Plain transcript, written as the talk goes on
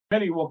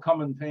Many will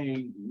come and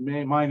saying,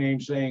 my name,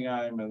 saying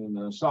I am the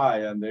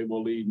Messiah, and they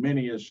will lead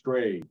many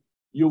astray.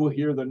 You will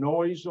hear the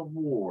noise of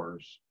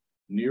wars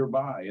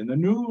nearby, and the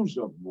news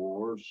of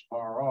wars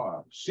far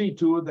off. See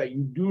to it that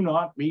you do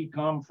not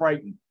become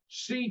frightened.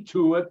 See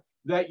to it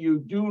that you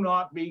do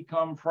not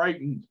become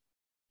frightened.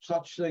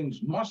 Such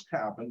things must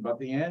happen, but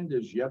the end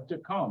is yet to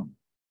come.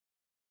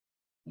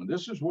 And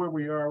this is where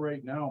we are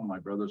right now, my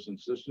brothers and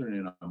sisters,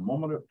 in a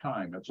moment of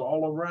time. It's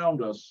all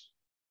around us,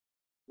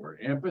 where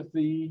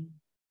empathy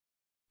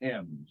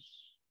ends,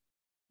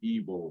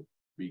 evil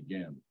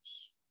begins.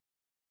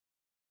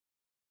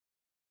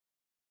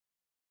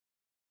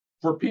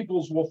 For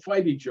peoples will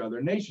fight each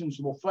other, nations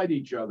will fight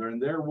each other, and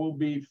there will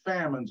be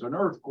famines and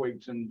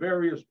earthquakes in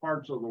various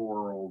parts of the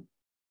world.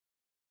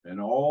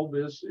 And all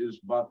this is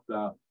but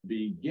the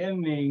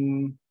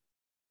beginning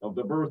of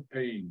the birth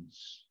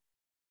pains.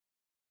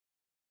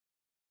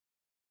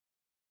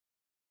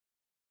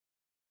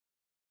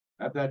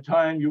 At that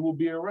time, you will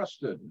be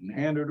arrested and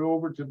handed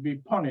over to be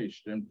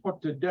punished and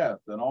put to death,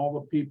 and all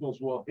the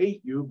peoples will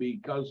hate you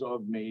because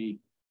of me.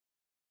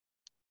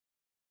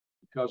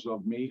 Because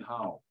of me,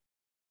 how?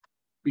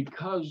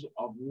 Because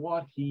of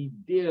what he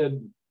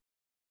did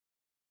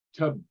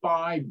to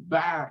buy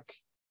back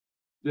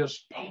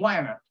this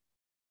planet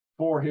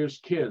for his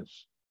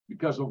kids,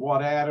 because of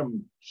what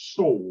Adam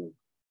stole.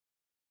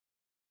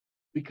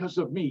 Because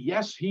of me.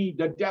 Yes,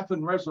 the death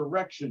and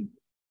resurrection,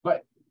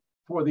 but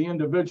for the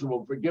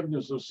individual,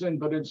 forgiveness of sin,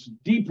 but it's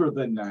deeper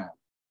than that.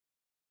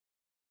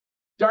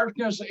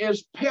 Darkness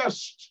is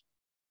pissed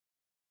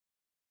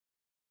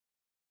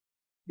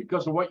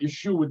because of what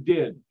Yeshua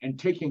did in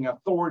taking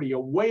authority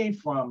away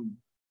from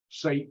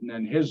Satan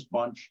and his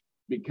bunch,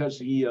 because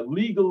he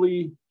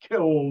illegally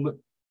killed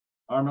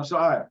our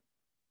Messiah.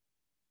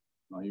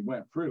 Well, he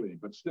went freely,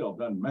 but still,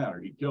 doesn't matter.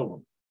 He killed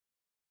him.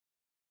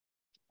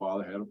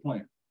 Father had a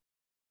plan.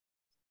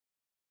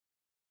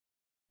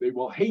 They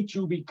will hate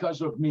you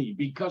because of me,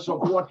 because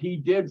of what he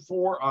did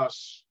for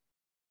us.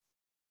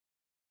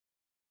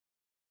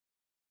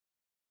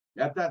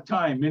 At that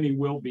time, many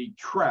will be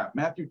trapped.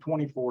 Matthew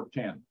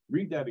 24:10.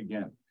 Read that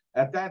again.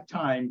 At that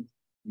time,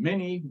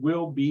 many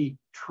will be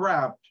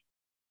trapped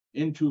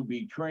into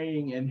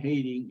betraying and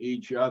hating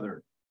each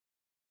other.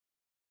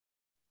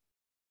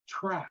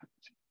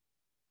 Trapped.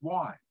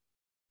 Why?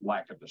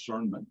 Lack of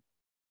discernment.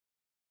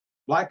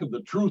 Lack of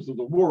the truth of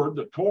the word,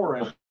 the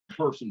Torah, in a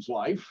person's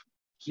life.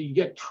 So you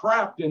get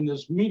trapped in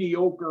this mediocrity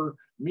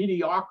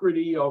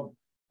of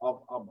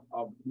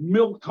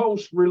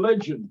milquetoast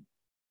religion.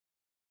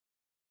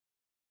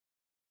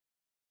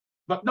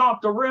 But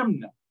not the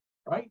remnant,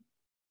 right?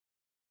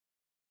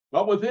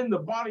 But within the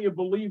body of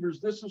believers,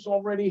 this is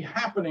already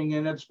happening,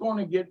 and it's going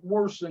to get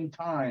worse in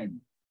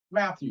time.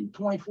 Matthew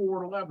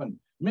 24:11.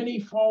 Many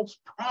false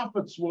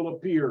prophets will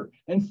appear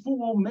and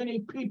fool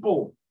many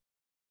people.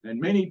 And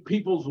many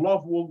people's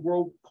love will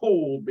grow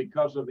cold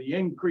because of the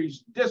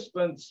increased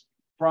distance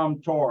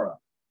from Torah.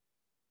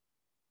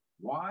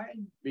 Why?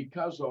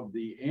 Because of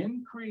the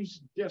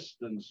increased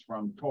distance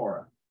from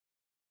Torah.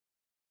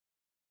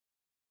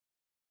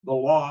 The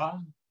law,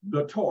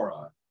 the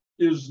Torah,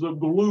 is the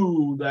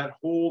glue that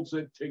holds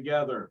it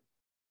together.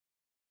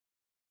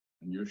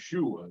 And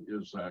Yeshua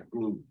is that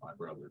glue, my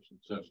brothers and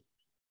sisters.